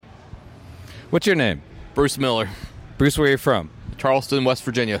What's your name? Bruce Miller, Bruce, where are you from? Charleston, West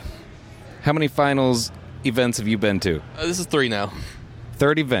Virginia. How many finals events have you been to? This is 3 now.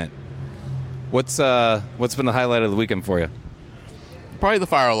 Third event. What's been the highlight of the weekend for you? Probably the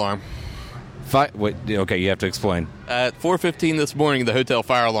fire alarm. Wait, okay, you have to explain. At 4:15 this morning, the hotel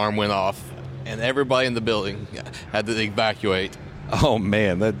fire alarm went off, and everybody in the building had to evacuate. Oh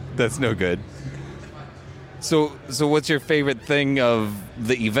man, that's no good. So what's your favorite thing of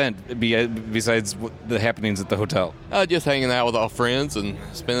the event besides the happenings at the hotel? Just hanging out with our friends and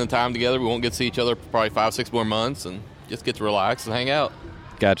spending time together. We won't get to see each other for probably 5-6 more months, and just get to relax and hang out.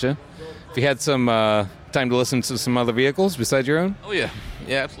 Gotcha. If you had some time to listen to some other vehicles besides your own? Oh, yeah.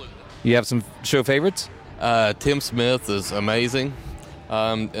 Yeah, absolutely. You have some show favorites? Tim Smith is amazing.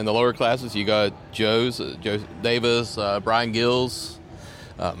 In the lower classes, you got Joe Davis, Brian Gills.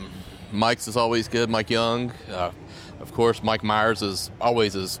 Mike's is always good, Mike Young. Of course, Mike Myers is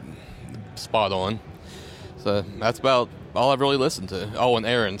always spot on. So that's about all I've really listened to. Oh, and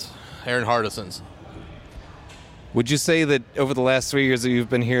Aaron Hardison's. Would you say that over the last 3 years that you've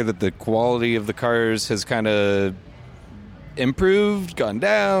been here that the quality of the cars has kind of improved, gone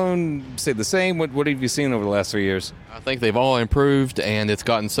down, stayed the same? What have you seen over the last 3 years? I think they've all improved, and it's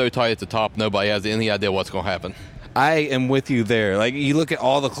gotten so tight at the top, nobody has any idea what's going to happen. I am with you there. Like, you look at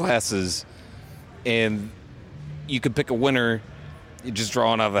all the classes, and you could pick a winner just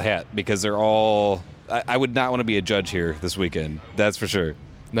drawing out of a hat because they're all... I would not want to be a judge here this weekend. That's for sure.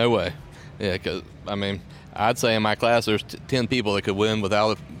 No way. Yeah, because, I'd say in my class there's 10 people that could win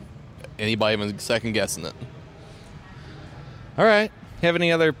without anybody even second-guessing it. All right. Have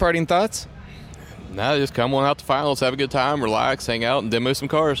any other parting thoughts? No, just come on out to finals, have a good time, relax, hang out, and demo some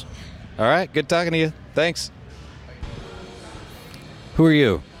cars. All right. Good talking to you. Thanks. Who are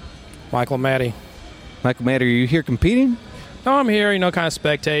you? Michael Maddie. Michael Maddie, are you here competing? No, I'm here, kind of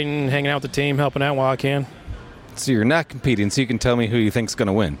spectating, hanging out with the team, helping out while I can. So you're not competing, so you can tell me who you think's going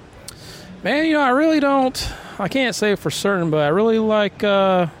to win. Man, I really don't. I can't say for certain, but I really like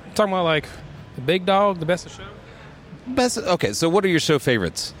talking about like the big dog, the best of show. Okay, so what are your show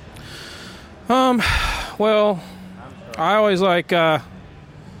favorites? Well, I always like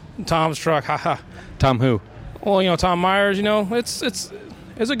Tom's truck. Haha. Tom who? Well, Tom Myers. It's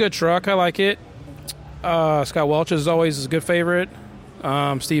a good truck. I like it. Scott Welch is always a good favorite.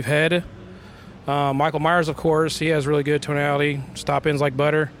 Steve Head. Michael Myers, of course, he has really good tonality. Stop-ins like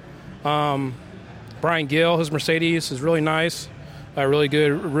butter. Brian Gill, his Mercedes is really nice. Really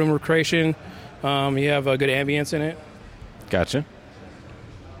good room recreation. You have a good ambience in it. Gotcha.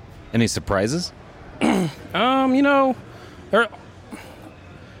 Any surprises? I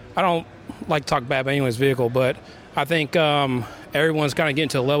don't like to talk bad about anyone's vehicle, but I think everyone's kind of getting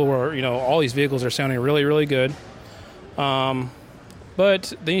to a level where, all these vehicles are sounding really, really good. But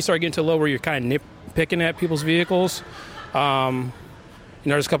then you start getting to a level where you're kind of nitpicking at people's vehicles.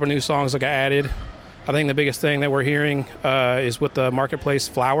 There's a couple of new songs like I added. I think the biggest thing that we're hearing is with the Marketplace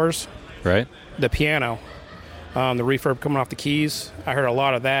Flowers. Right. The piano. The reverb coming off the keys. I heard a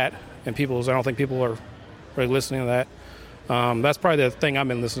lot of that, and I don't think people are really listening to that. That's probably the thing I've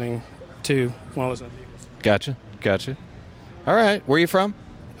been listening to when I listen to vehicles. Gotcha. All right. Where are you from?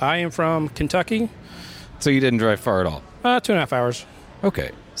 I am from Kentucky. So you didn't drive far at all? 2.5 hours.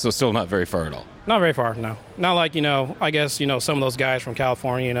 Okay. So still not very far at all? Not very far, no. Not like, I guess, some of those guys from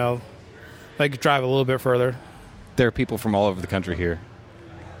California, they could drive a little bit further. There are people from all over the country here,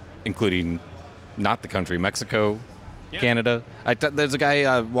 including not the country, Mexico, yeah. Canada. There's a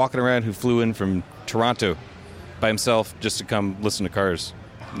guy walking around who flew in from Toronto by himself just to come listen to cars.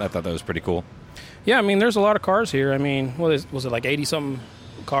 I thought that was pretty cool. Yeah, there's a lot of cars here. Was it like 80-something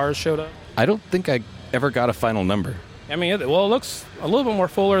cars showed up? I don't think I ever got a final number. It looks a little bit more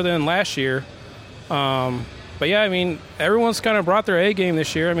fuller than last year. But yeah, everyone's kind of brought their A game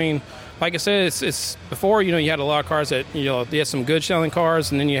this year. Like I said, it's before, you had a lot of cars that, they had some good selling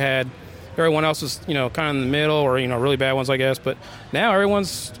cars, and then you had everyone else was, kind of in the middle or, really bad ones, I guess. But now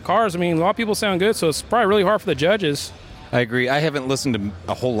everyone's cars, a lot of people sound good, so it's probably really hard for the judges. I agree. I haven't listened to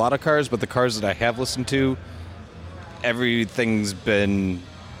a whole lot of cars, but the cars that I have listened to, everything's been,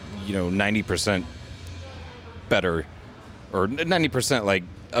 90% better, or 90% like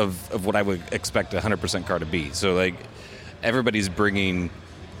of what I would expect a 100% car to be. So like everybody's bringing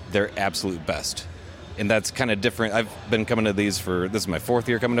their absolute best, and that's kind of different. I've been coming to these this is my 4th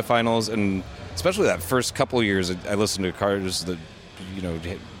year coming to finals, and especially that first couple of years, I listened to cars that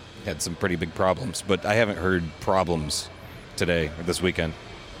had some pretty big problems, but I haven't heard problems today or this weekend.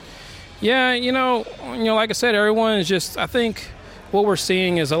 Yeah, like I said, everyone is just, I think what we're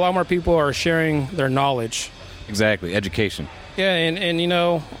seeing is a lot more people are sharing their knowledge. Exactly, education. Yeah, and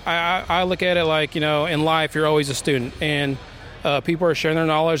I look at it like, in life you're always a student, and people are sharing their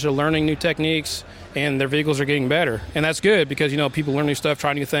knowledge, they're learning new techniques, and their vehicles are getting better. And that's good because, people learn new stuff,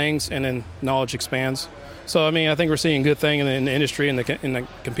 try new things, and then knowledge expands. So, I think we're seeing a good thing in the industry and in the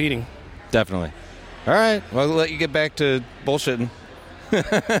competing. Definitely. All right. Well, I'll let you get back to bullshitting.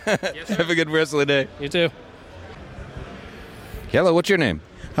 Yes, sir. Have a good rest of the day. You too. Hello, what's your name?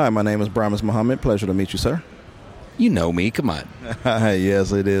 Hi, my name is Bramis Muhammad. Pleasure to meet you, sir. You know me. Come on.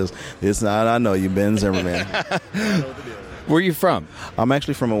 Yes, it is. It's not. I know you, Ben Zimmerman. Where are you from? I'm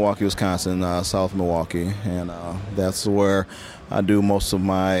actually from Milwaukee, Wisconsin, South Milwaukee, and that's where I do most of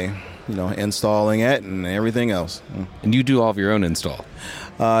my, installing at and everything else. And you do all of your own install?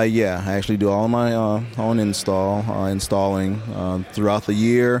 Yeah, I actually do all my own installing throughout the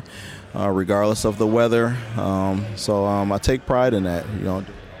year, regardless of the weather. So I take pride in that.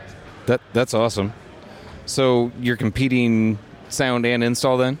 That's awesome. So you're competing sound and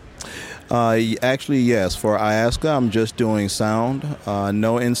install then? Actually, yes. For Iasca, I'm just doing sound.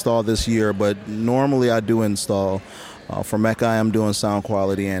 No install this year, but normally I do install. For Mecca, I'm doing sound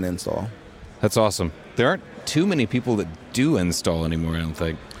quality and install. That's awesome. There aren't too many people that do install anymore, I don't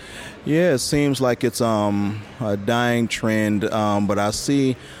think. Yeah, it seems like it's a dying trend, but I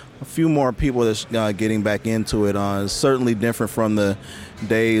see a few more people that's getting back into it. It's certainly different from the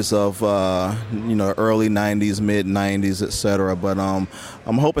days of early 90s, mid 90s, etc. But I'm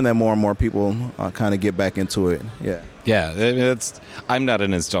hoping that more and more people kind of get back into it. Yeah, I'm not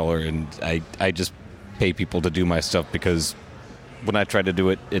an installer, and I just pay people to do my stuff because when I try to do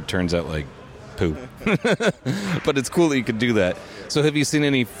it, it turns out like poo. But it's cool that you could do that. So have you seen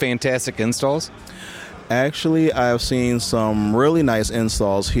any fantastic installs? Actually, I've seen some really nice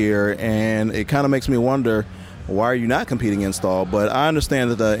installs here, and it kind of makes me wonder, why are you not competing install? But I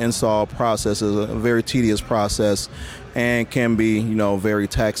understand that the install process is a very tedious process and can be, very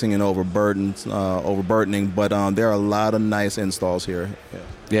taxing and overburdening. But there are a lot of nice installs here.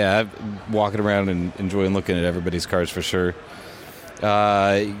 Yeah, I'm walking around and enjoying looking at everybody's cars for sure.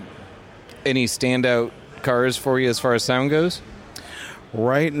 Any standout cars for you as far as sound goes?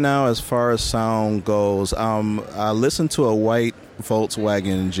 Right now, as far as sound goes, I listen to a white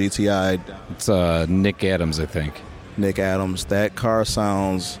Volkswagen GTI. It's Nick Adams, I think. Nick Adams. That car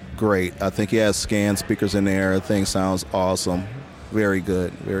sounds great. I think he has scan speakers in there. The thing sounds awesome. Very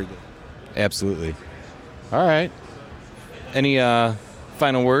good. Very good. Absolutely. All right. Any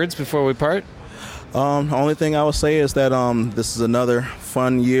final words before we part? Only thing I would say is that this is another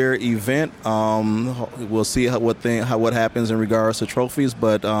fun year event. We'll see what happens in regards to trophies,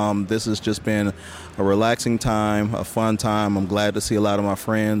 but this has just been a relaxing time, a fun time. I'm glad to see a lot of my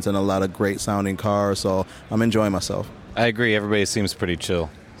friends and a lot of great sounding cars, so I'm enjoying myself. I agree. Everybody seems pretty chill.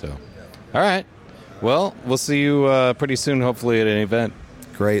 So, all right. Well, we'll see you pretty soon, hopefully, at an event.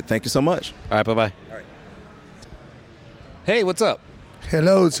 Great. Thank you so much. All right. Bye-bye. All right. Hey, what's up?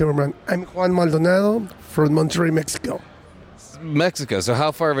 Hello, Zimmerman. I'm Juan Maldonado from Monterrey, Mexico. Mexico. So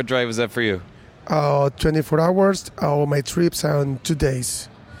how far of a drive is that for you? 24 hours. My trips are on 2 days.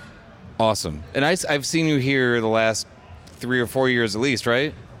 Awesome. And I've seen you here the last 3 or 4 years at least,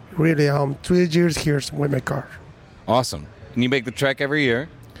 right? Really, 3 years here with my car. Awesome. And you make the trek every year?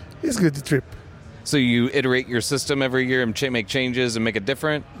 It's good, the trip. So you iterate your system every year and make changes and make it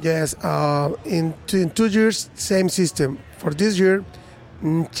different? Yes. In 2 years, same system. For this year,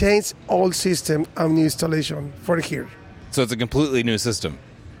 change all system and new installation for here. So it's a completely new system?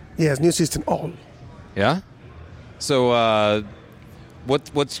 Yes, new system, all. Yeah? So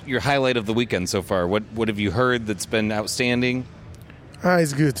what's your highlight of the weekend so far? What have you heard that's been outstanding?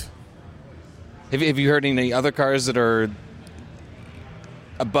 It's good. Have you heard any other cars that are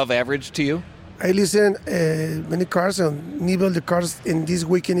above average to you? I listen many cars and Nibel, the cars in this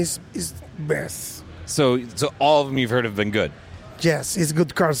weekend is best. So all of them you've heard have been good? Yes, it's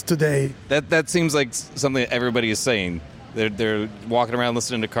good cars today. That seems like something that everybody is saying. They're walking around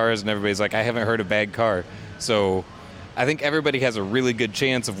listening to cars and everybody's like, I haven't heard a bad car. So I think everybody has a really good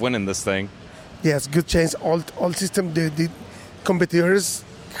chance of winning this thing. Yes, good chance. All system, the competitors,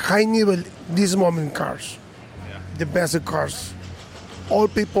 high level, this moment cars. Yeah. The best cars. All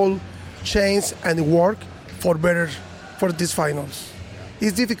people change and work for better for these finals.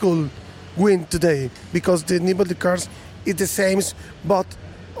 It's difficult win today because the level the cars is the same, but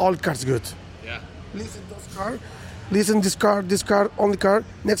all cars good. Yeah. Listen to this car. Listen this car, only car,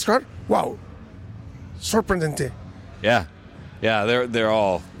 next car. Wow. Sorprendente. Yeah. Yeah, they're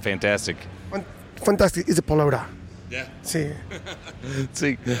all fantastic. Fantastic is a palabra. Yeah. Sí.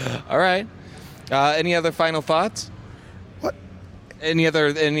 See. All right. Any other final thoughts? What? Any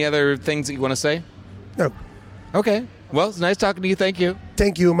other things that you want to say? No. Okay. Well, it's nice talking to you. Thank you.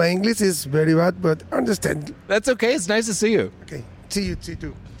 Thank you. My English is very bad, but understand. That's okay. It's nice to see you. Okay. See you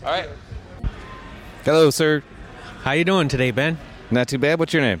too. All right. Hello, sir. How you doing today, Ben? Not too bad.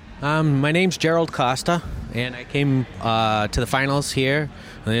 What's your name? My name's Gerald Costa, and I came to the finals here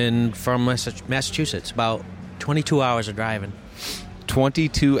from Massachusetts. About 22 hours of driving.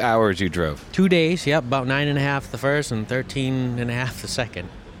 22 hours you drove. 2 days, yep, about 9.5 the first and 13.5 the second.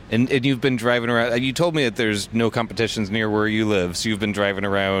 And you've been driving around. You told me that there's no competitions near where you live, so you've been driving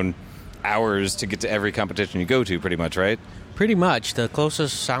around hours to get to every competition you go to, pretty much, right? Pretty much. The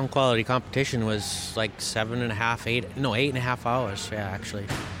closest sound quality competition was like 8.5 hours, yeah, actually.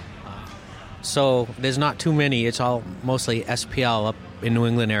 So there's not too many. It's all mostly SPL up in New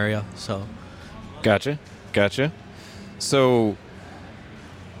England area, so. Gotcha. So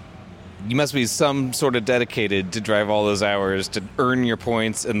you must be some sort of dedicated to drive all those hours to earn your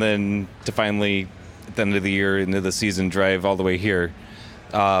points and then to finally, at the end of the year, into the season, drive all the way here.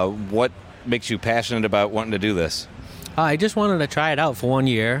 What makes you passionate about wanting to do this? I just wanted to try it out for 1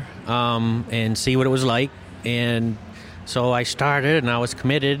 year and see what it was like. And so I started and I was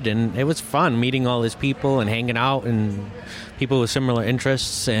committed, and it was fun meeting all these people and hanging out and people with similar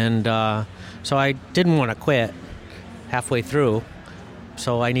interests. And so I didn't want to quit halfway through.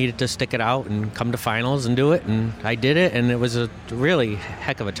 So I needed to stick it out and come to finals and do it, and I did it, and it was a really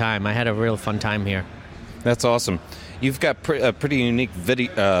heck of a time. I had a real fun time here. That's awesome. You've got a pretty unique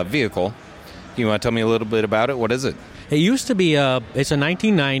vehicle. You want to tell me a little bit about it? What is it? It used to be it's a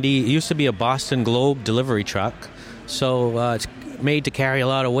 1990. It used to be a Boston Globe delivery truck. So it's made to carry a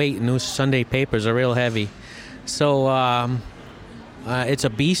lot of weight, and those Sunday papers are real heavy. So it's a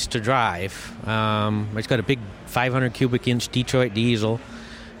beast to drive. It's got a big 500 cubic inch Detroit diesel.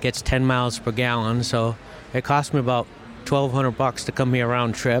 Gets 10 miles per gallon. So it cost me about $1,200 to come here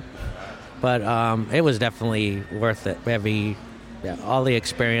round trip. But it was definitely worth it. All the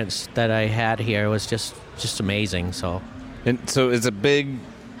experience that I had here was just amazing. So it's a big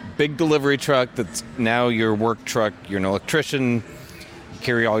delivery truck that's now your work truck. You're an electrician. You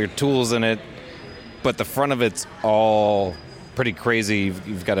carry all your tools in it. But the front of it's all pretty crazy.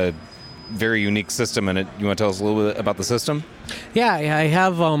 You've got a very unique system in it. You want to tell us a little bit about the system? Yeah, I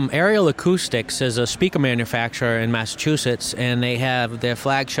have Aerial Acoustics as a speaker manufacturer in Massachusetts, and they have their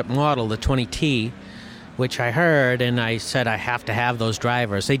flagship model, the 20T, which I heard, and I said I have to have those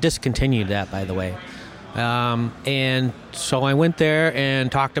drivers. They discontinued that, by the way. And so I went there and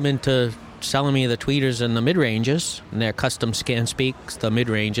talked them into selling me the tweeters and the mid-ranges, and their custom Scan Speaks, the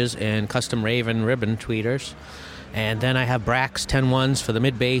mid-ranges, and custom Raven ribbon tweeters. And then I have Brax 10-1s for the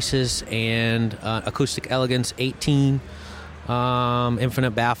mid-basses and Acoustic Elegance 18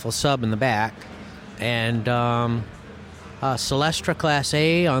 infinite baffle sub in the back. And Celestra Class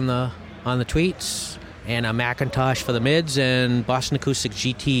A on the tweets, and a Macintosh for the mids, and Boston Acoustic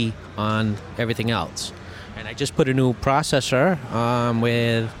GT on everything else. And I just put a new processor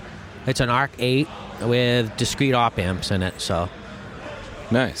it's an ARC 8 with discrete op amps in it. So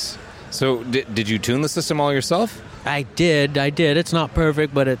nice. So did you tune the system all yourself? I did. It's not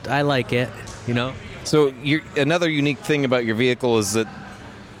perfect, but I like it, you know. So another unique thing about your vehicle is that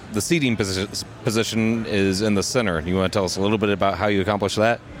the seating position is in the center. You want to tell us a little bit about how you accomplish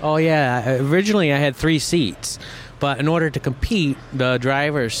that? Oh, yeah. Originally, I had 3 seats, but in order to compete, the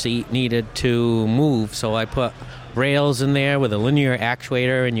driver's seat needed to move, so I put rails in there with a linear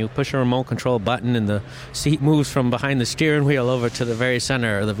actuator, and you push a remote control button, and the seat moves from behind the steering wheel over to the very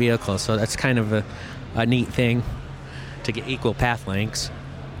center of the vehicle. So that's kind of a neat thing to get equal path lengths.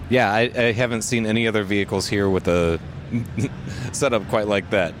 Yeah, I haven't seen any other vehicles here with a setup quite like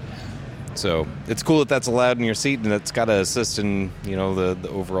that. So it's cool that that's allowed in your seat, and it's got to assist in the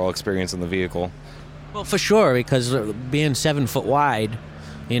overall experience in the vehicle. Well, for sure, because being 7 foot wide,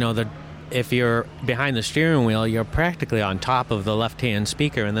 if you're behind the steering wheel, you're practically on top of the left-hand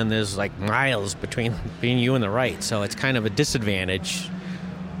speaker, and then there's like miles between you and the right. So it's kind of a disadvantage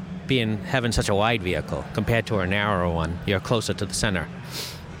having such a wide vehicle compared to a narrower one. You're closer to the center.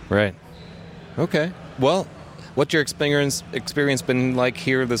 Right. Okay. Well, what's your experience been like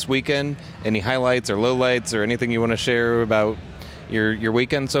here this weekend? Any highlights or lowlights or anything you want to share about your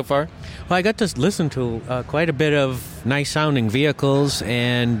weekend so far? Well, I got to listen to quite a bit of nice-sounding vehicles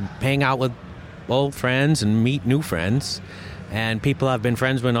and hang out with old friends and meet new friends and people I've been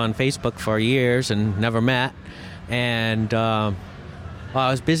friends with on Facebook for years and never met. And I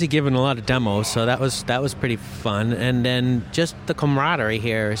was busy giving a lot of demos, so that was pretty fun. And then just the camaraderie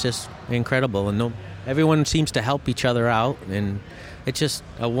here is just incredible, and everyone seems to help each other out, and it's just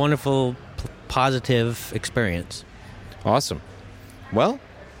a wonderful, positive experience. Awesome. Well,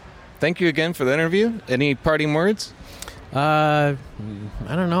 thank you again for the interview. Any parting words? I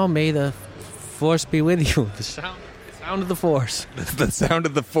don't know. May the force be with you. The sound of the force. The sound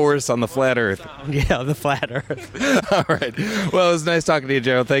of the force on the flat Earth. Yeah, the flat Earth. All right. Well, it was nice talking to you,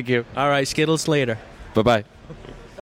 Gerald. Thank you. All right, Skittles later. Bye-bye.